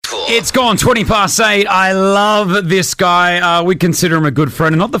It's gone 20 past 8. I love this guy. We consider him a good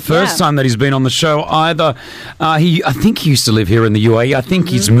friend. And not the first time that he's been on the show either. I think he used to live here in the UAE. I think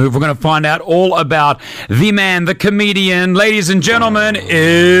he's moved. We're going to find out all about the man, the comedian. Ladies and gentlemen, it's...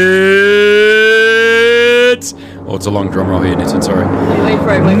 Oh, it's a long drum roll here, Nitin. Sorry. Wait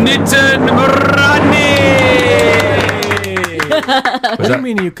for it. Nitin Morani! What do you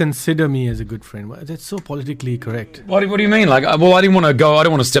mean you consider me as a good friend? That's so politically correct. What do you mean? Like, well, I didn't want to go. I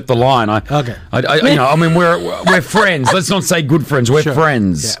don't want to step the line. Okay. I mean, we're friends. Let's not say good friends. We're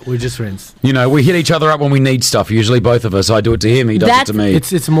friends. Yeah, we're just friends. You know, we hit each other up when we need stuff. Usually, both of us. I do it to him. He does it to me.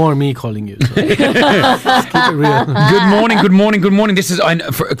 It's more me calling you. So. Keep it real. Good morning. Good morning. Good morning. This is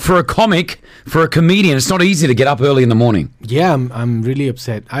for a comic, for a comedian. It's not easy to get up early in the morning. Yeah, I'm really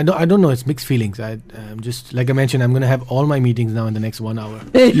upset. I don't know. It's mixed feelings. I'm just like I mentioned. I'm going to have all my meetings now in the next 1 hour.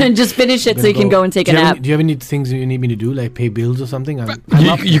 And just finish it so you can go and take a nap. Do you have any things you need me to do, like pay bills or something?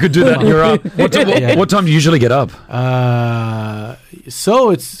 You could do that. You're up. What time do you usually get up? So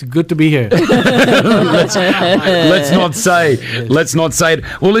it's good to be here. Let's not say. Let's not say it.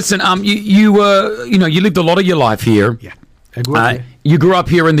 Well, listen. You lived a lot of your life here. Yeah. I grew up here. You grew up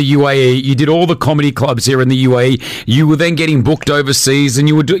here in the UAE. You did all the comedy clubs here in the UAE. You were then getting booked overseas, and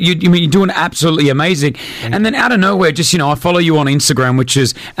you're doing absolutely amazing. And then out of nowhere, just I follow you on Instagram, which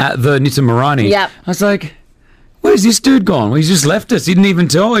is at the Nitin Morani. Yeah. I was like, where's this dude gone? Well, he's just left us. He didn't even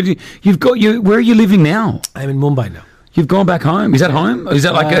tell. Where are you living now? I'm in Mumbai now. You've gone back home. Is that home? Is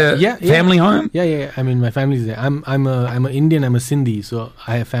that like a family home? Yeah. I mean, my family's there. I'm an Indian. I'm a Sindhi, so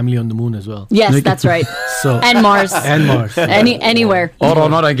I have family on the moon as well. Yes, that's right. And Mars. Anywhere. Hold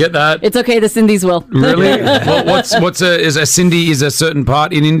on, I don't get that. It's okay. The Sindhis will. Really? Is a Sindhi is a certain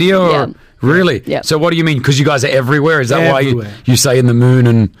part in India? Or? Yeah. Really? Yeah. So what do you mean? Because you guys are everywhere? Is that everywhere. why you say in the moon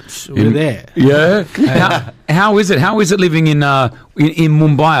and we're there? Yeah. How is it? How is it living in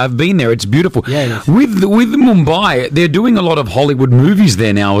Mumbai? I've been there. It's beautiful. Yeah, it is. With Mumbai, they're doing a lot of Hollywood movies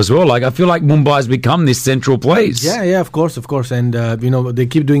there now as well. Like I feel like Mumbai's become this central place. Yeah. Of course. And they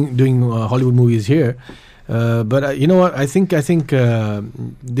keep doing Hollywood movies here. But you know what? I think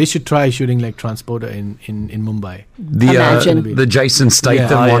they should try shooting like Transporter in Mumbai. The Jason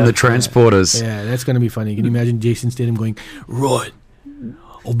Statham one, the Transporters. Yeah, that's going to be funny. Can you imagine Jason Statham going, right,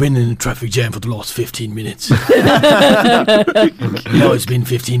 I've been in a traffic jam for the last 15 minutes. Now it's been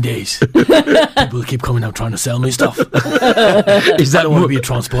 15 days. People keep coming out trying to sell me stuff. I don't want to be a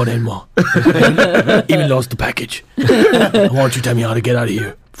transporter anymore. Even lost the package. I want you to tell me how to get out of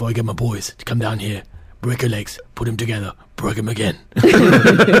here before I get my boys to come down here. Break your legs, put them together, break them again.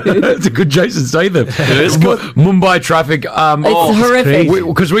 It's a good Jason Statham. It's good. Mumbai traffic. It's horrific.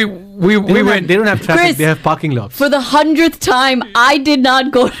 Because we went. They don't have traffic. Chris, they have parking lots. For the 100th time, I did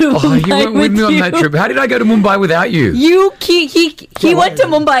not go to Mumbai. You went with me on that trip. How did I go to Mumbai without you? He went to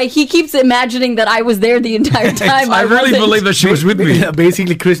Mumbai. He keeps imagining that I was there the entire time. I really believe that she was with me.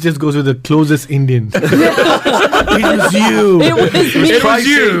 Basically, Chris just goes with the closest Indian. It was you. It was me. It was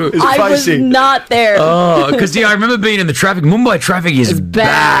you. I was not there. Oh, because I remember being in the traffic. Mumbai traffic is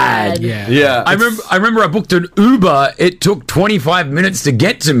bad. Yeah. I remember I booked an Uber. It took 25 minutes to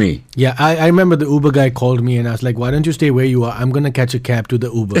get to me. Yeah, I remember the Uber guy called me and I was like, why don't you stay where you are? I'm going to catch a cab to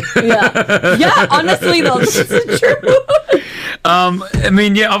the Uber. Yeah, honestly though, this is true.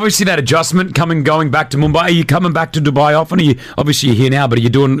 Obviously that adjustment going back to Mumbai. Are you coming back to Dubai often? Obviously you're here now, but are you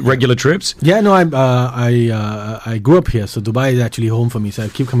doing regular trips? Yeah, no, I grew up here, so Dubai is actually home for me, so I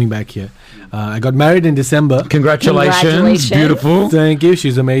keep coming back here. I got married in December. Congratulations. Beautiful. Thank you.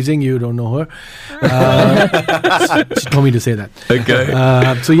 She's amazing. You don't know her. She told me to say that. Okay.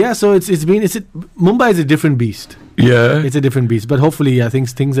 So Mumbai is a different beast. Yeah. It's a different beast, but hopefully I think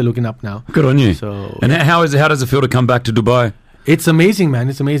things are looking up now. Good on you. So, and how does it feel to come back to Dubai? It's amazing, man.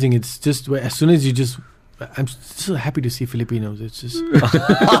 It's amazing. It's just as soon as I'm so happy to see Filipinos. It's just,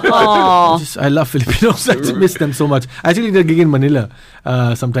 I love Filipinos. I just miss them so much. I actually did a gig in Manila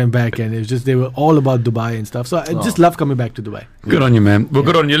some time back, and it was just they were all about Dubai and stuff. So I just love coming back to Dubai. Good on you, man. Well,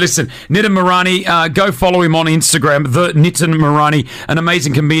 good on you. Listen, Nitin Morani, go follow him on Instagram. The Nitin Morani, an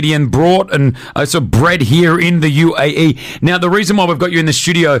amazing comedian, brought and bred here in the UAE. Now, the reason why we've got you in the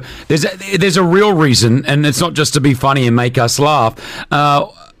studio, there's a real reason, and it's not just to be funny and make us laugh.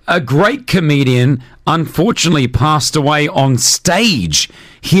 A great comedian unfortunately passed away on stage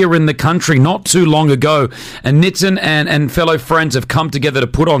here in the country not too long ago. And Nitin and fellow friends have come together to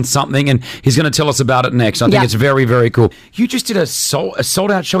put on something, and he's going to tell us about it next. I think it's very, very cool. You just did a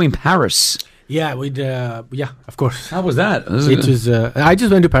sold-out show in Paris. Yeah, of course. How was that? It was. I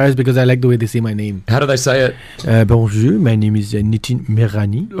just went to Paris because I like the way they say my name. How do they say it? Bonjour, my name is Nitin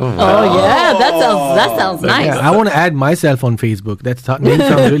Mirani. Oh yeah, that sounds nice. Yeah, I want to add myself on Facebook. That name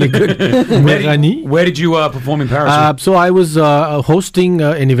sounds really good. Mirani. Where did you perform in Paris? So I was hosting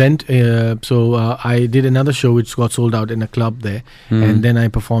an event. So I did another show which got sold out in a club there, and then I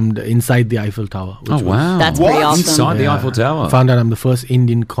performed inside the Eiffel Tower. Oh wow, that's pretty awesome. Inside the Eiffel Tower. Found out I'm the first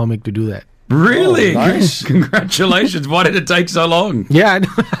Indian comic to do that. Really? Oh, nice. Congratulations. Why did it take so long? Yeah, I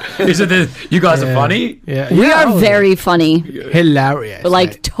know. Is it that you guys are funny? Yeah, We are very funny, hilarious.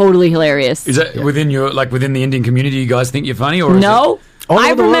 like totally hilarious. Is that within the Indian community you guys think you're funny or No, All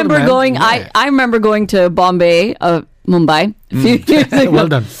I over the world, remember man. going. Yeah. I remember going to Bombay, Mumbai, a few years ago. Well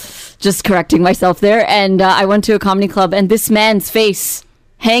done. Just correcting myself there, and I went to a comedy club, and this man's face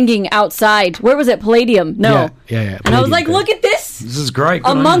hanging outside. Where was it? Palladium? No. Yeah. And I was like, look at this. This is great. Good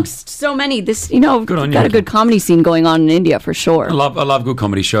on you. Amongst so many, Good on got you. a good comedy scene going on in India for sure. I love good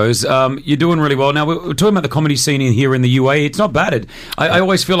comedy shows. You're doing really well. Now, we're talking about the comedy scene in here in the UAE. It's not bad. I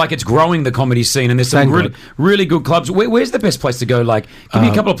always feel like it's growing, the comedy scene, and there's some Thank God. really good clubs. Where's the best place to go? Like, give me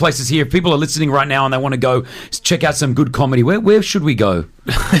a couple of places here. If people are listening right now and they want to go check out some good comedy, where should we go?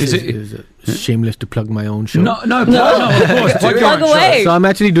 Is it... Shameless to plug my own show. No, of course. Plug your Plug own show. away. So I'm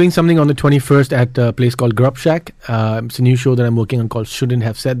actually doing something on the 21st at a place called Grub Shack. It's a new show that I'm working on called Shouldn't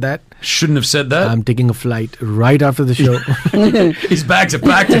Have Said That. Shouldn't have said that. I'm taking a flight right after the show. His bags are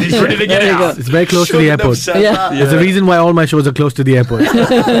packed and he's ready to get out. It's very close to the Shouldn't have airport. said Yeah. that. There's a reason why all my shows are close to the airport.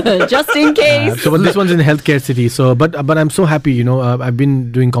 Just in case. But this one's in Healthcare City. So, but I'm so happy. You know, I've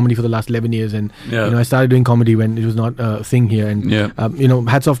been doing comedy for the last 11 years, and Yeah. I started doing comedy when it was not a thing here. And Yeah.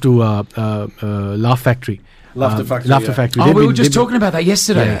 hats off to Laugh Factory. Laughter Factory, Laughter yeah. Factory. Oh, They've we were been- just they've been- talking about that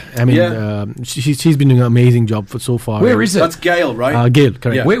yesterday. Yeah, I mean, Yeah. she's been doing an amazing job so far. Where is it? That's Gail, right? Gail,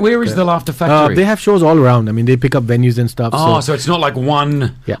 correct. Yeah. Where is the Laughter Factory? They have shows all around. I mean, they pick up venues and stuff. So it's not like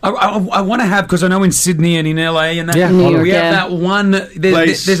one. Yeah. I want to have, because I know in Sydney and in LA and that, Yeah. New we York, have yeah. that one.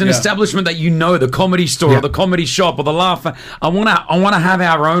 There's an yeah. establishment that the comedy store Yeah. or the comedy shop or the laugh. I want to have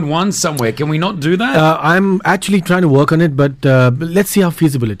our own one somewhere. Can we not do that? I'm actually trying to work on it, but let's see how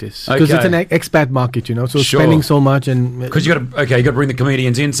feasible it is. Because it's an Okay. expat market, so Sure. spending so much and Because you got to bring the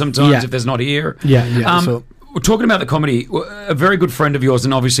comedians in sometimes Yeah. if there's not here. Yeah. So We're talking about the comedy. A very good friend of yours,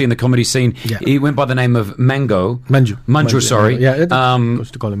 and obviously in the comedy scene, Yeah. he went by the name of Manju, sorry. Yeah, it Um, goes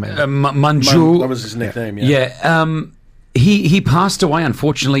to call him Manju. Manju. That was his nickname, yeah. Yeah. He passed away,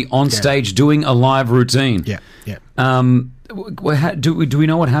 unfortunately, on stage doing a live routine. Yeah. Do we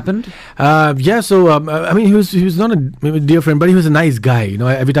know what happened? So I mean, he was not a dear friend, but he was a nice guy.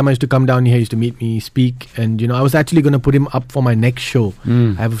 Every time I used to come down here, he used to meet me, speak, and I was actually going to put him up for my next show.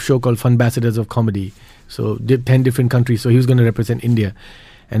 I have a show called Funbassadors of Comedy. So 10 different countries. So he was going to represent India.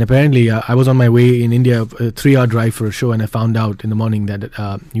 And apparently, I was on my way in India, a 3-hour drive for a show, and I found out in the morning that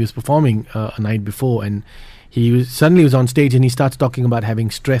he was performing a night before, and he suddenly was on stage, and he starts talking about having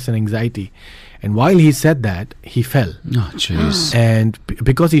stress and anxiety. And while he said that, he fell. Oh, jeez. And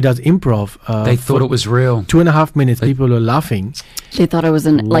because he does improv, They thought it was real. 2.5 minutes, people were laughing They thought it was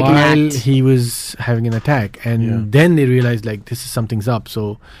an while act. he was having an attack, and then they realized something's up.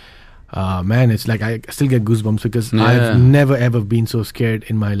 So, man, it's like I still get goosebumps because Yeah. I've never ever been so scared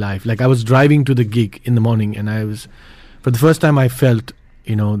in my life. Like I was driving to the gig in the morning, and for the first time, I felt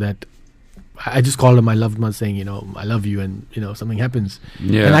that. I just called him my loved one saying, I love you, and something happens.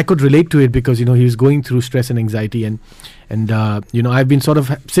 Yeah. And I could relate to it because he was going through stress and anxiety, and I've been sort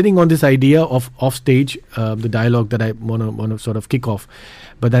of sitting on this idea of off stage, the dialogue that I want to sort of kick off.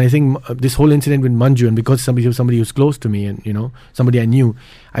 But then I think this whole incident with Manju, and because somebody who's close to me, and somebody I knew,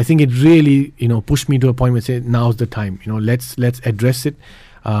 I think it really pushed me to a point where I said, now's the time. Let's address it.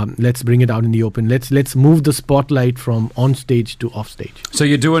 Let's bring it out in the open. Let's move the spotlight from on stage to off stage. So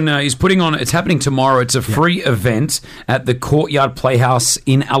you're doing. He's putting on. It's happening tomorrow. It's a free event at the Courtyard Playhouse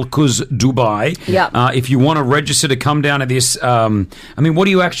in Al Quoz, Dubai. Yeah. If you want to register to come down to this, what are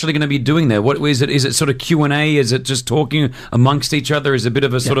you actually going to be doing there? What is it? Is it sort of Q&A? Is it just talking amongst each other? Is it a bit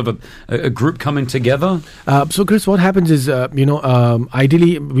of a sort of a group coming together? So, Chris, what happens is,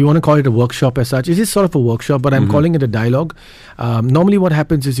 ideally, we want to call it a workshop as such. It is sort of a workshop, but I'm calling it a dialogue. Normally, what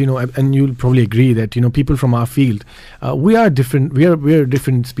happens is, and you'll probably agree that, people from our field, we are different. We're a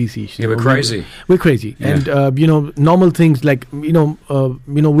different species. Yeah, we're crazy. We're crazy. Yeah. And, normal things like, we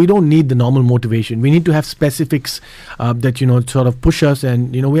don't need the normal motivation. We need to have specifics that, sort of push us.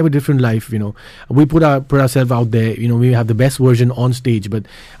 And, we have a different life, We put ourselves out there, we have the best version on stage. But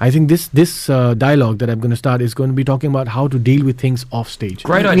I think this dialogue that I'm going to start is going to be talking about how to deal with things off stage.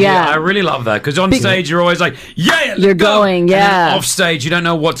 Great idea. Yeah. I really love that because on stage you're always like, yeah, You're go. going, And then yeah. off stage you don't don't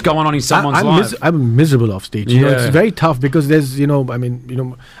know what's going on in someone's I'm life. I'm miserable off stage. You know, Yeah. it's very tough because there's,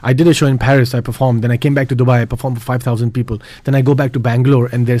 I did a show in Paris, I performed, then I came back to Dubai, I performed for 5,000 people. Then I go back to Bangalore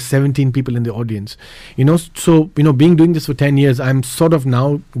and there's 17 people in the audience. Doing this for 10 years, I'm sort of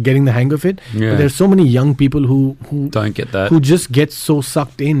now getting the hang of it. Yeah. But there's so many young people who Don't get that. who just get so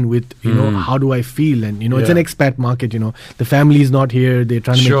sucked in with, how do I feel? And, it's an expat market, the family is not here, they're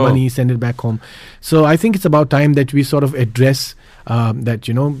trying to Sure. make money, send it back home. So I think it's about time that we sort of address that,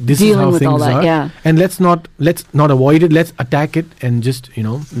 this Dealing is how with things all that, are. yeah. And let's not avoid it, let's attack it and just,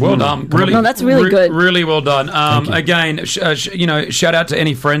 Well done. Really, No, that's really good. Really well done. you. Again, shout out to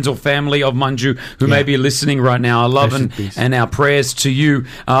any friends or family of Manju who may be listening right now. Our love Rest in peace. and our prayers to you.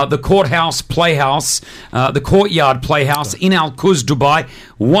 The Courthouse Playhouse, the Courtyard Playhouse in Al Quoz, Dubai,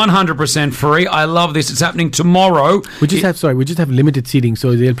 100% free. I love this. It's happening tomorrow. we just have limited seating,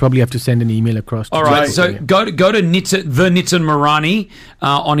 so they'll probably have to send an email across. All right, Right. so go to the Nitin Marani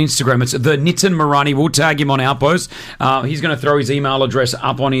on Instagram. It's the Nitin Marani. We'll tag him on our post. He's going to throw his email address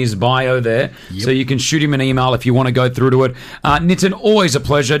up on his bio there, so you can shoot him an email if you want to go through to it. Nitin, always a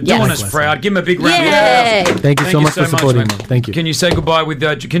pleasure. Yes. Doing us proud. Give him a big round of Yay! applause. Thank you so much for supporting, mate. man. Thank you. Can you say goodbye with?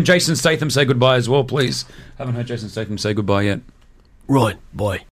 Can Jason Statham say goodbye as well, please? Haven't heard Jason Statham say goodbye yet. Right, boy.